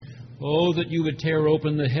Oh, that you would tear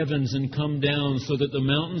open the heavens and come down, so that the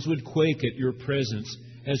mountains would quake at your presence,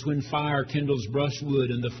 as when fire kindles brushwood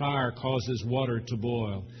and the fire causes water to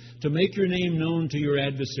boil, to make your name known to your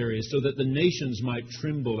adversaries, so that the nations might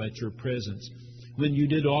tremble at your presence. When you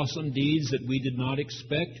did awesome deeds that we did not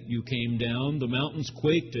expect, you came down. The mountains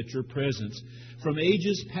quaked at your presence. From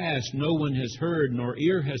ages past no one has heard, nor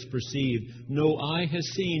ear has perceived, no eye has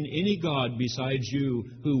seen any God besides you,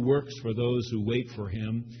 who works for those who wait for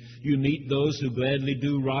Him. You meet those who gladly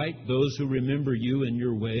do right, those who remember you in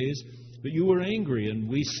your ways. But you were angry, and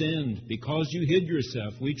we sinned. Because you hid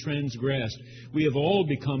yourself, we transgressed. We have all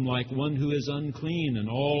become like one who is unclean, and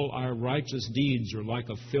all our righteous deeds are like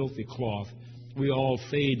a filthy cloth. We all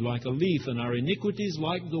fade like a leaf, and our iniquities,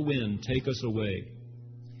 like the wind, take us away.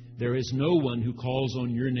 There is no one who calls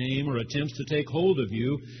on your name or attempts to take hold of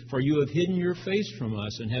you, for you have hidden your face from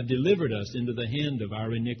us and have delivered us into the hand of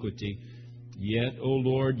our iniquity. Yet, O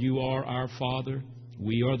Lord, you are our Father.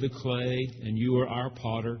 We are the clay, and you are our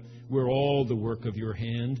potter. We're all the work of your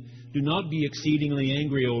hand. Do not be exceedingly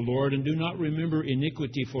angry, O Lord, and do not remember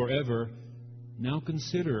iniquity forever. Now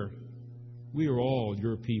consider, we are all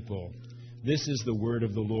your people. This is the word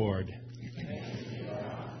of the Lord.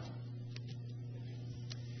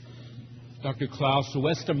 Dr. Klaus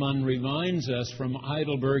Westermann reminds us from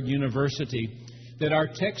Heidelberg University that our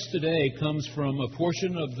text today comes from a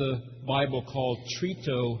portion of the Bible called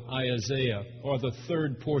Trito Isaiah, or the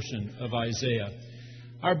third portion of Isaiah.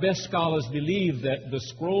 Our best scholars believe that the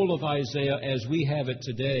scroll of Isaiah as we have it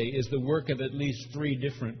today is the work of at least three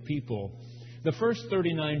different people. The first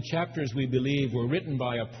 39 chapters, we believe, were written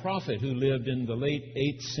by a prophet who lived in the late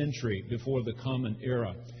 8th century before the Common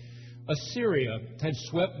Era. Assyria had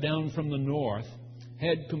swept down from the north,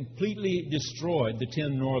 had completely destroyed the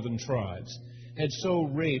 10 northern tribes, had so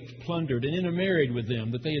raped, plundered, and intermarried with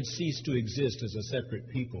them that they had ceased to exist as a separate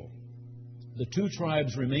people. The 2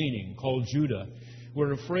 tribes remaining, called Judah,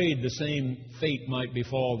 were afraid the same fate might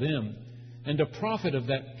befall them. And a prophet of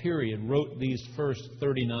that period wrote these first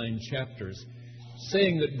 39 chapters,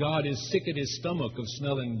 saying that God is sick at His stomach of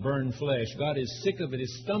smelling burned flesh. God is sick of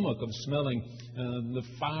His stomach of smelling the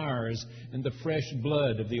fires and the fresh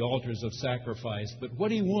blood of the altars of sacrifice. But what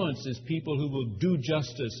He wants is people who will do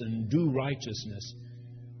justice and do righteousness.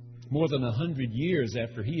 More than 100 years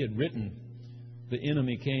after he had written, the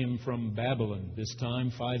enemy came from Babylon. This time,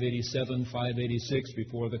 587, 586,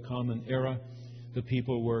 before the Common Era. The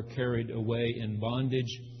people were carried away in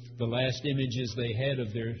bondage. The last images they had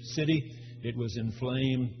of their city, it was in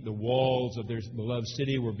flame. The walls of their beloved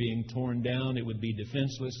city were being torn down. It would be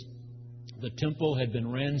defenseless. The temple had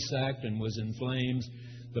been ransacked and was in flames.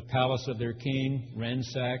 The palace of their king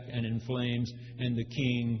ransacked and in flames, and the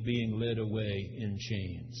king being led away in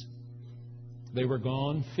chains. They were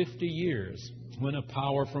gone 50 years when a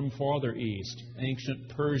power from farther east, ancient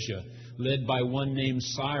Persia, led by one named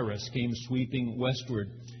Cyrus, came sweeping westward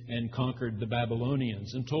and conquered the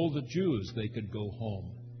Babylonians and told the Jews they could go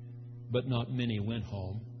home. But not many went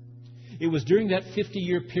home. It was during that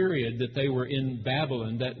 50-year period that they were in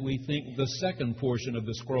Babylon that we think the second portion of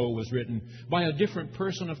the scroll was written by a different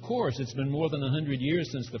person, of course. It's been more than 100 years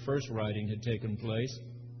since the first writing had taken place.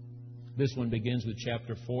 This one begins with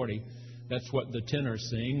chapter 40. That's what the tenor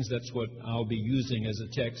sings. That's what I'll be using as a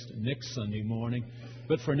text next Sunday morning.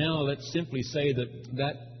 But for now, let's simply say that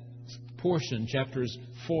that portion, chapters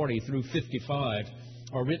 40 through 55,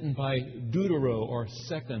 are written by Deutero, or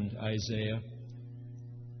second Isaiah,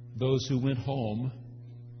 those who went home,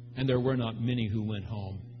 and there were not many who went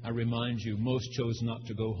home. I remind you, most chose not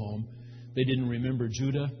to go home. They didn't remember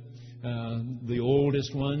Judah. The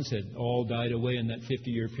oldest ones had all died away in that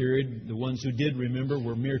 50-year period. The ones who did remember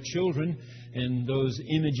were mere children, and those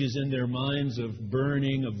images in their minds of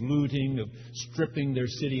burning, of looting, of stripping their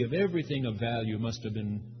city of everything of value must have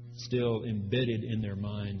been still embedded in their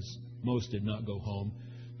minds. Most did not go home.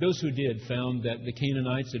 Those who did found that the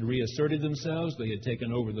Canaanites had reasserted themselves. They had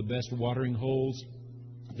taken over the best watering holes,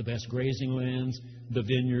 the best grazing lands, the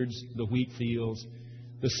vineyards, the wheat fields.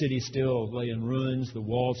 The city still lay in ruins. The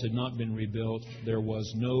walls had not been rebuilt. There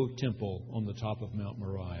was no temple on the top of Mount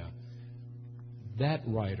Moriah. That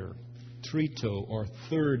writer, Trito, or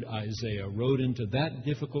third Isaiah, wrote into that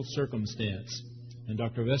difficult circumstance. And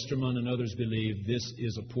Dr. Westermann and others believe this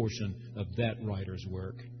is a portion of that writer's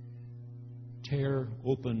work. Tear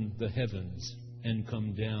open the heavens and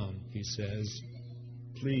come down, he says.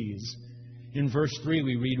 Please. In verse 3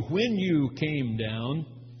 we read, when you came down.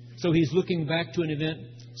 So he's looking back to an event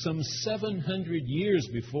some 700 years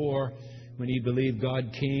before, when he believed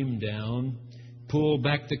God came down, pulled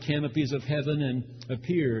back the canopies of heaven, and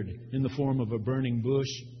appeared in the form of a burning bush.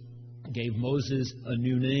 gave Moses a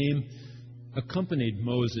new name, accompanied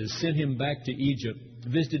Moses, sent him back to Egypt,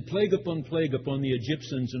 visited plague upon the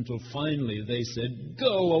Egyptians until finally they said,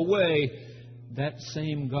 "Go away." That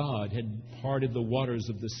same God had parted the waters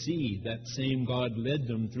of the sea. That same God led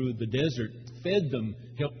them through the desert, fed them,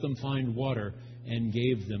 helped them find water, and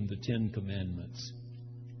gave them the 10 Commandments.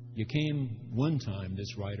 You came one time,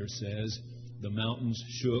 this writer says. The mountains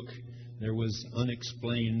shook. There was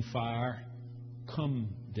unexplained fire. Come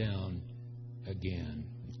down again.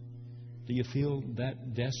 Do you feel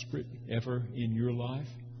that desperate ever in your life?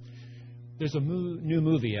 There's a new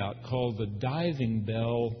movie out called The Diving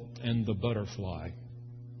Bell and the Butterfly.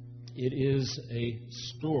 It is a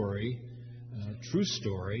story, a true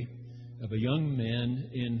story, of a young man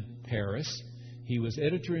in Paris. He was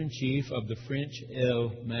editor-in-chief of the French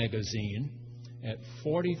Elle magazine. At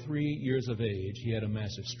 43 years of age, he had a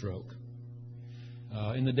massive stroke.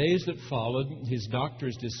 In the days that followed, his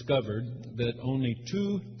doctors discovered that only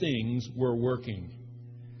 2 things were working: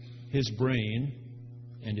 his brain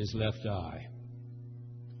and his left eye.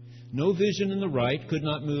 No vision in the right, could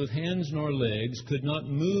not move hands nor legs, could not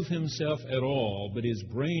move himself at all, but his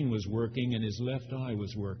brain was working and his left eye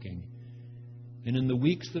was working. And in the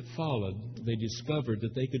weeks that followed, they discovered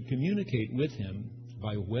that they could communicate with him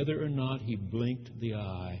by whether or not he blinked the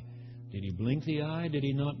eye. Did he blink the eye? Did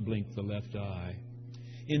he not blink the left eye?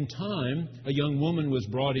 In time, a young woman was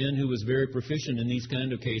brought in who was very proficient in these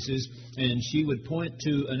kind of cases, and she would point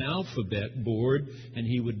to an alphabet board, and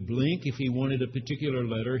he would blink if he wanted a particular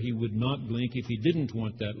letter. He would not blink if he didn't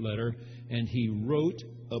want that letter, and he wrote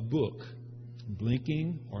a book,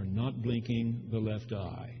 blinking or not blinking the left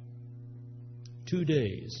eye. 2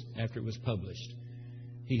 days after it was published,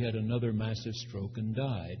 he had another massive stroke and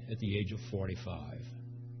died at the age of 45.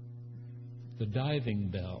 The diving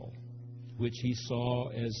bell, which he saw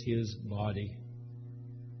as his body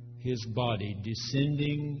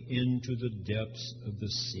descending into the depths of the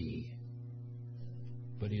sea.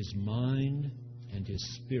 But his mind and his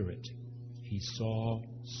spirit he saw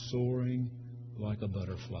soaring like a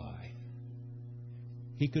butterfly.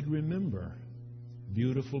 He could remember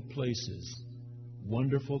beautiful places,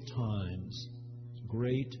 wonderful times,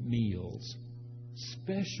 great meals,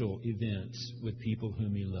 special events with people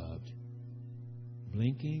whom he loved.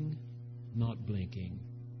 Blinking, not blinking,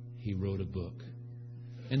 he wrote a book.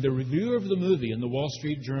 And the reviewer of the movie in the Wall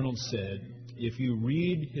Street Journal said, if you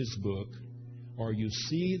read his book or you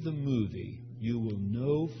see the movie, you will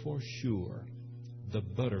know for sure the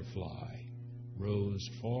butterfly rose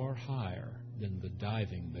far higher than the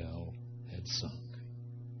diving bell had sunk.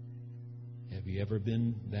 Have you ever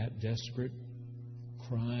been that desperate?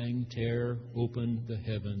 Crying, tear open the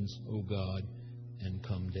heavens, O God, and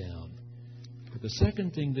come down. But the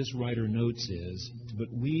second thing this writer notes is, but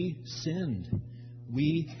we sinned,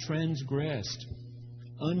 we transgressed,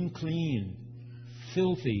 unclean,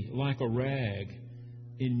 filthy like a rag,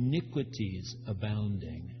 iniquities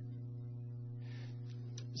abounding.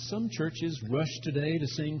 Some churches rush today to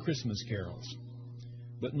sing Christmas carols,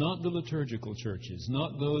 but not the liturgical churches,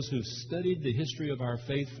 not those who've studied the history of our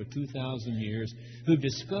faith for 2,000 years, who've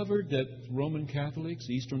discovered that Roman Catholics,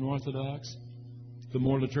 Eastern Orthodox, the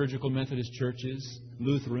more liturgical Methodist churches,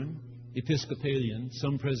 Lutheran, Episcopalian,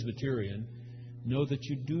 some Presbyterian, know that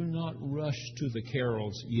you do not rush to the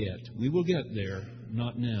carols yet. We will get there,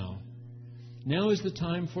 not now. Now is the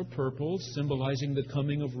time for purples, symbolizing the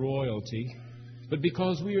coming of royalty. But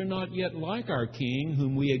because we are not yet like our King,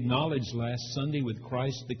 whom we acknowledged last Sunday with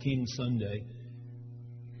Christ the King Sunday,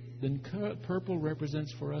 then purple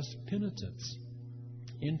represents for us penitence,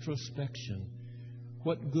 introspection.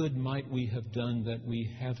 What good might we have done that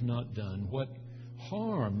we have not done? What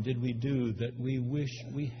harm did we do that we wish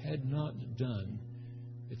we had not done?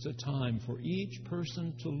 It's a time for each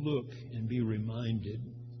person to look and be reminded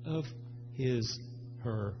of his,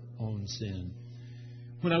 her own sin.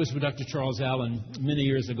 When I was with Dr. Charles Allen many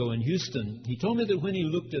years ago in Houston, he told me that when he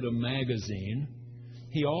looked at a magazine,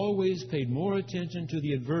 he always paid more attention to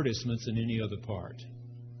the advertisements than any other part.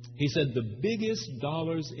 He said the biggest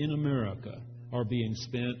dollars in America are being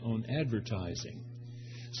spent on advertising.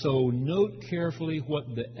 So note carefully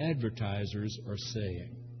what the advertisers are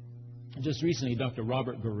saying. Just recently, Dr.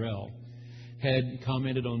 Robert Gorell had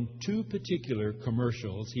commented on 2 particular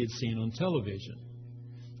commercials he had seen on television.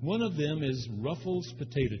 One of them is Ruffles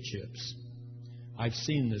potato chips. I've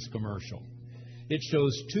seen this commercial. It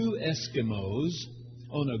shows 2 Eskimos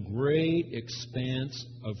on a great expanse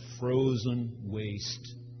of frozen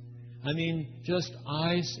waste. I mean, just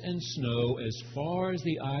ice and snow as far as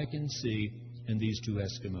the eye can see, and these 2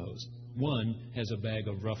 Eskimos. One has a bag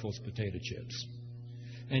of Ruffles potato chips,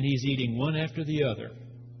 and he's eating one after the other.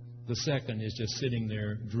 The second is just sitting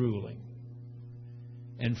there drooling.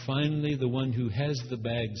 And finally, the one who has the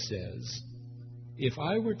bag says, if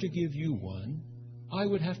I were to give you one, I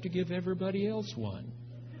would have to give everybody else one.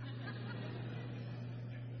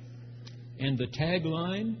 And the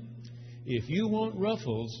tagline, if you want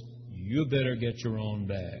ruffles, you better get your own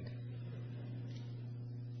bag.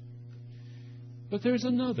 But there's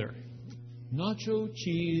another, nacho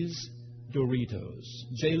cheese Doritos.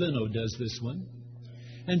 Jay Leno does this one.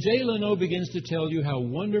 And Jay Leno begins to tell you how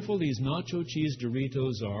wonderful these nacho cheese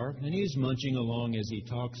Doritos are, and he's munching along as he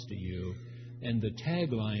talks to you. And the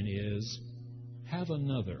tagline is, have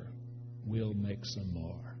another, we'll make some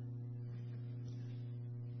more.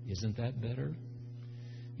 Isn't that better?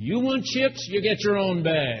 You want chips, you get your own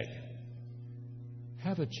bag.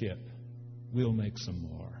 Have a chip, we'll make some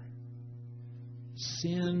more.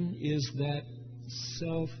 Sin is that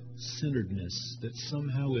self-centeredness that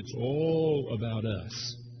somehow it's all about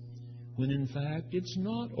us, when in fact it's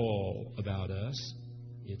not all about us.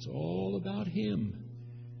 It's all about Him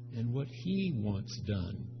and what He wants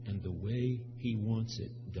done and the way He wants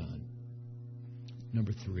it done.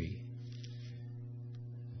 Number 3.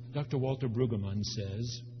 Dr. Walter Brueggemann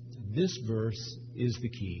says, this verse is the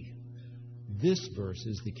key. This verse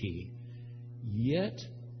is the key. Yet,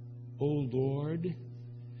 O Lord,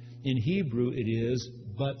 in Hebrew it is,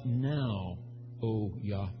 but now, O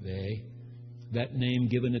Yahweh, that name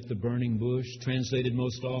given at the burning bush, translated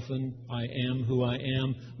most often, I am who I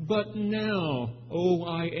am. But now, O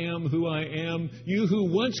I am who I am, you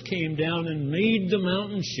who once came down and made the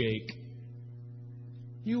mountain shake,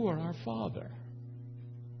 you are our Father.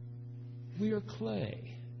 We are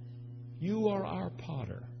clay. You are our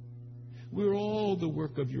potter. We're all the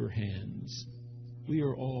work of your hands. We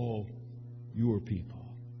are all your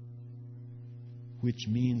people. Which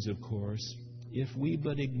means, of course, if we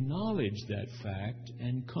but acknowledge that fact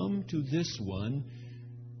and come to this one,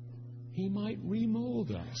 He might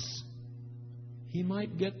remold us. He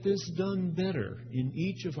might get this done better in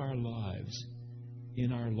each of our lives,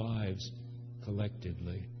 in our lives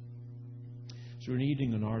collectively. So we're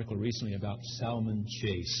reading an article recently about Salmon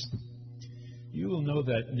Chase. You will know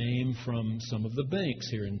that name from some of the banks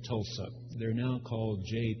here in Tulsa. They're now called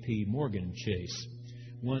J.P. Morgan Chase.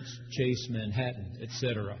 Once Chase Manhattan,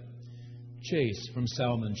 etc. Chase from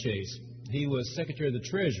Salmon Chase. He was Secretary of the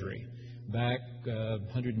Treasury back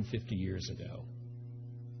 150 years ago.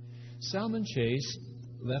 Salmon Chase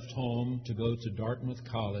left home to go to Dartmouth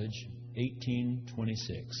College,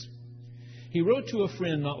 1826. He wrote to a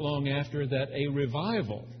friend not long after that a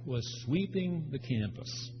revival was sweeping the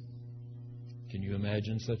campus. Can you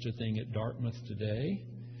imagine such a thing at Dartmouth today?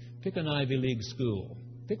 Pick an Ivy League school.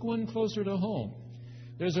 Pick one closer to home.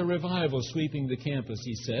 There's a revival sweeping the campus,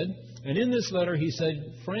 he said. And in this letter, he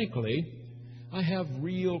said, frankly, I have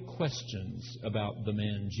real questions about the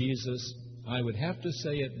man Jesus. I would have to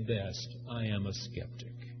say at best, I am a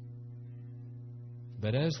skeptic.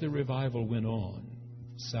 But as the revival went on,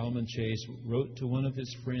 Salmon Chase wrote to one of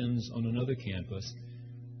his friends on another campus,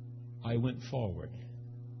 I went forward.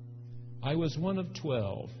 I was one of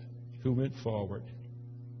 12 who went forward.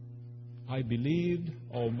 I believed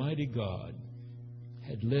Almighty God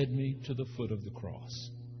had led me to the foot of the cross,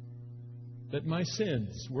 that my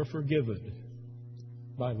sins were forgiven,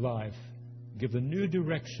 my life given new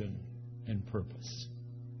direction and purpose.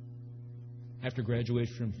 After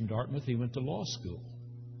graduation from Dartmouth, he went to law school.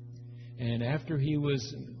 And after he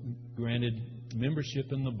was granted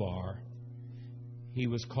membership in the bar, he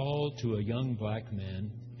was called to a young black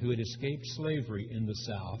man who had escaped slavery in the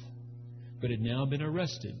South, but had now been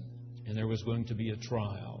arrested, and there was going to be a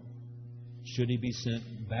trial. Should he be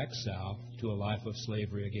sent back south to a life of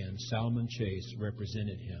slavery again? Salmon Chase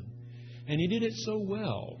represented him. And he did it so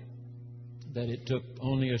well that it took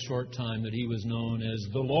only a short time that he was known as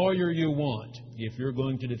the lawyer you want if you're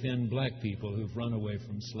going to defend black people who've run away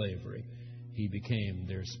from slavery. He became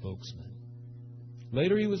their spokesman.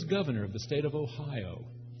 Later he was governor of the state of Ohio,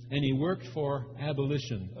 and he worked for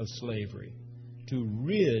abolition of slavery, to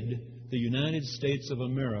rid the United States of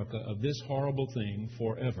America of this horrible thing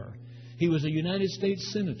forever. He was a United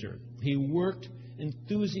States senator. He worked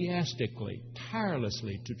enthusiastically,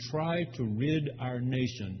 tirelessly to try to rid our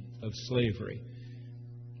nation of slavery.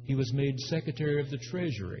 He was made Secretary of the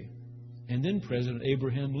Treasury, and then President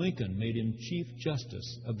Abraham Lincoln made him Chief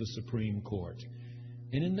Justice of the Supreme Court.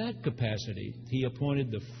 And in that capacity, he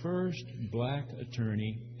appointed the first black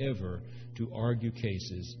attorney ever to argue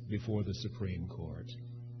cases before the Supreme Court.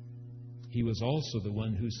 He was also the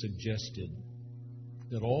one who suggested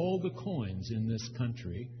that all the coins in this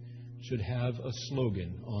country should have a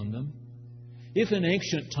slogan on them. If in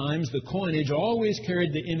ancient times the coinage always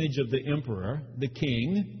carried the image of the emperor, the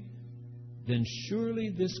king, then surely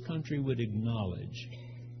this country would acknowledge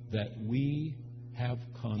that we have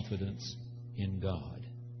confidence in God.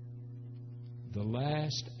 The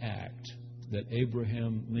last act that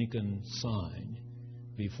Abraham Lincoln signed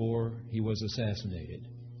before he was assassinated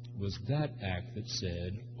was that act that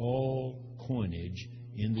said, all coinage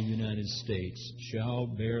in the United States shall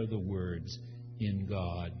bear the words, "In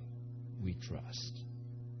God we trust."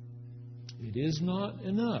 It is not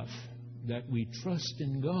enough that we trust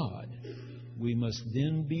in God. We must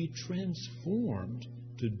then be transformed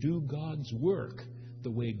to do God's work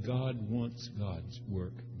the way God wants God's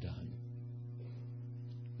work done.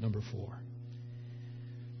 Number 4.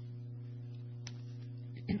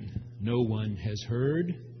 No one has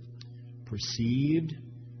heard, perceived,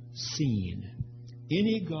 seen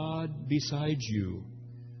any God besides you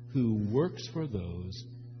who works for those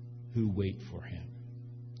who wait for Him.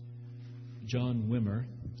 John Wimmer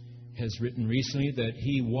has written recently that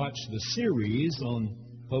he watched the series on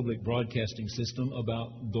public broadcasting system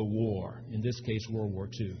about the war, in this case World War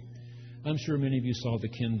II. I'm sure many of you saw the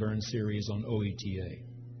Ken Burns series on OETA.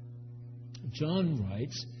 John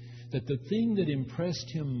writes that the thing that impressed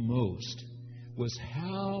him most was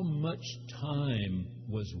how much time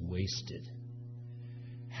was wasted.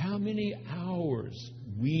 How many hours,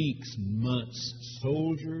 weeks, months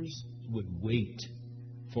soldiers would wait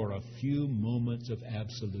for a few moments of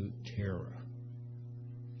absolute terror.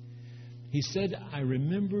 He said, I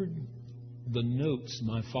remembered the notes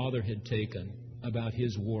my father had taken about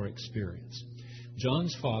his war experience.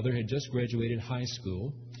 John's father had just graduated high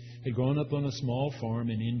school, had grown up on a small farm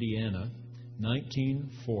in Indiana,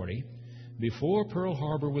 1940. Before Pearl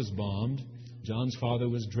Harbor was bombed, John's father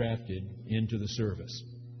was drafted into the service.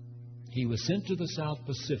 He was sent to the South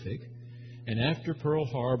Pacific, and after Pearl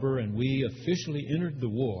Harbor and we officially entered the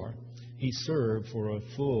war, he served for a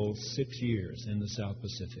full 6 years in the South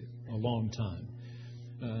Pacific, a long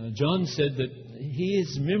time. John said that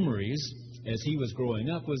his memories as he was growing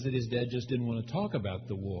up was that his dad just didn't want to talk about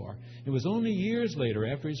the war. It was only years later,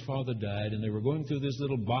 after his father died, and they were going through this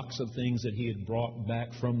little box of things that he had brought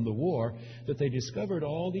back from the war, that they discovered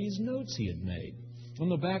all these notes he had made on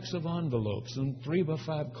the backs of envelopes, on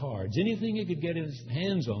 3x5 cards, anything he could get his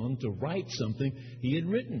hands on to write something he had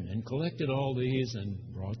written, and collected all these and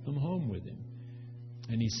brought them home with him.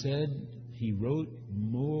 And he said he wrote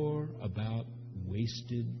more about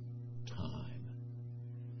wasted time.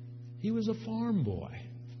 He was a farm boy.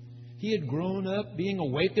 He had grown up being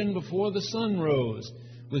awakened before the sun rose,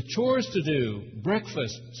 with chores to do,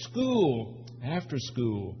 breakfast, school, after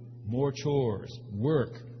school, more chores,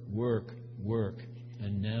 work, work, work,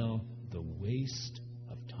 and now the waste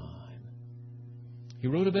of time. He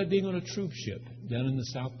wrote about being on a troop ship down in the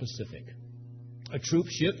South Pacific. A troop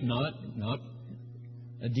ship not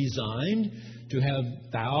designed to have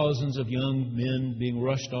thousands of young men being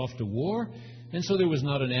rushed off to war, and so there was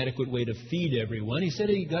not an adequate way to feed everyone. He said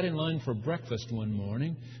he got in line for breakfast one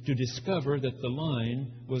morning to discover that the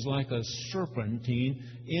line was like a serpentine,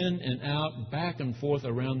 in and out, back and forth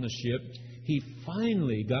around the ship. He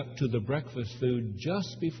finally got to the breakfast food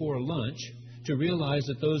just before lunch to realize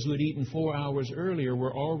that those who had eaten 4 hours earlier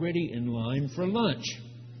were already in line for lunch.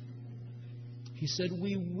 He said,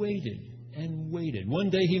 we waited and waited. One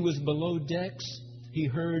day he was below decks. He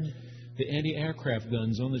heard the anti-aircraft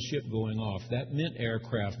guns on the ship going off. That meant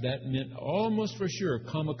aircraft. That meant almost for sure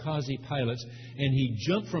kamikaze pilots. And he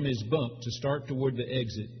jumped from his bunk to start toward the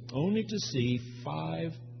exit, only to see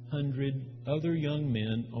 500 other young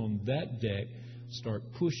men on that deck start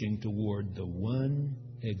pushing toward the one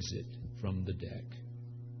exit from the deck.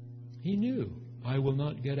 He knew, I will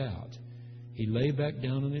not get out. He lay back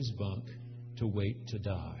down on his bunk to wait to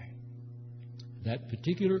die. That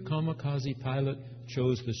particular kamikaze pilot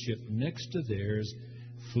chose the ship next to theirs,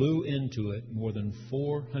 flew into it. More than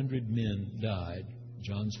 400 men died.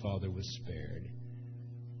 John's father was spared.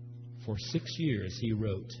 For 6 years he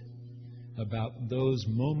wrote about those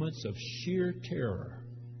moments of sheer terror,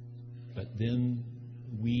 but then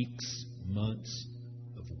weeks, months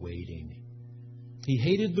of waiting. He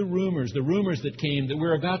hated the rumors that came that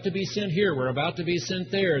we're about to be sent here, we're about to be sent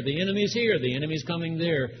there, the enemy's here, the enemy's coming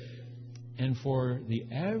there. And for the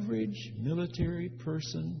average military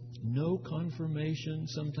person, no confirmation,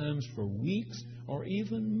 sometimes for weeks or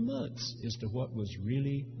even months, as to what was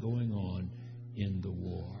really going on in the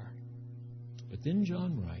war. But then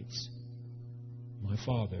John writes, my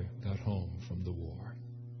father got home from the war.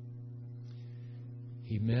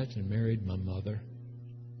 He met and married my mother,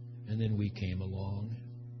 and then we came along.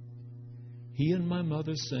 He and my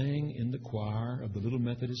mother sang in the choir of the little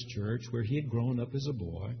Methodist church where he had grown up as a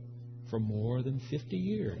boy for more than 50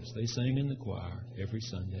 years. They sang in the choir every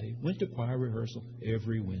Sunday, went to choir rehearsal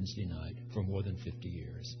every Wednesday night for more than 50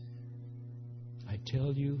 years. I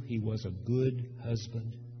tell you, he was a good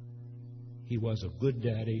husband. He was a good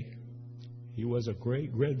daddy. He was a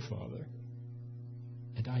great grandfather.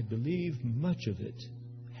 And I believe much of it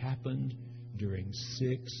happened during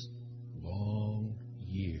 6 long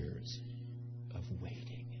years of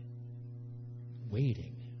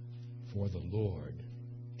waiting for the Lord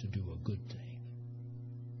to do a good thing.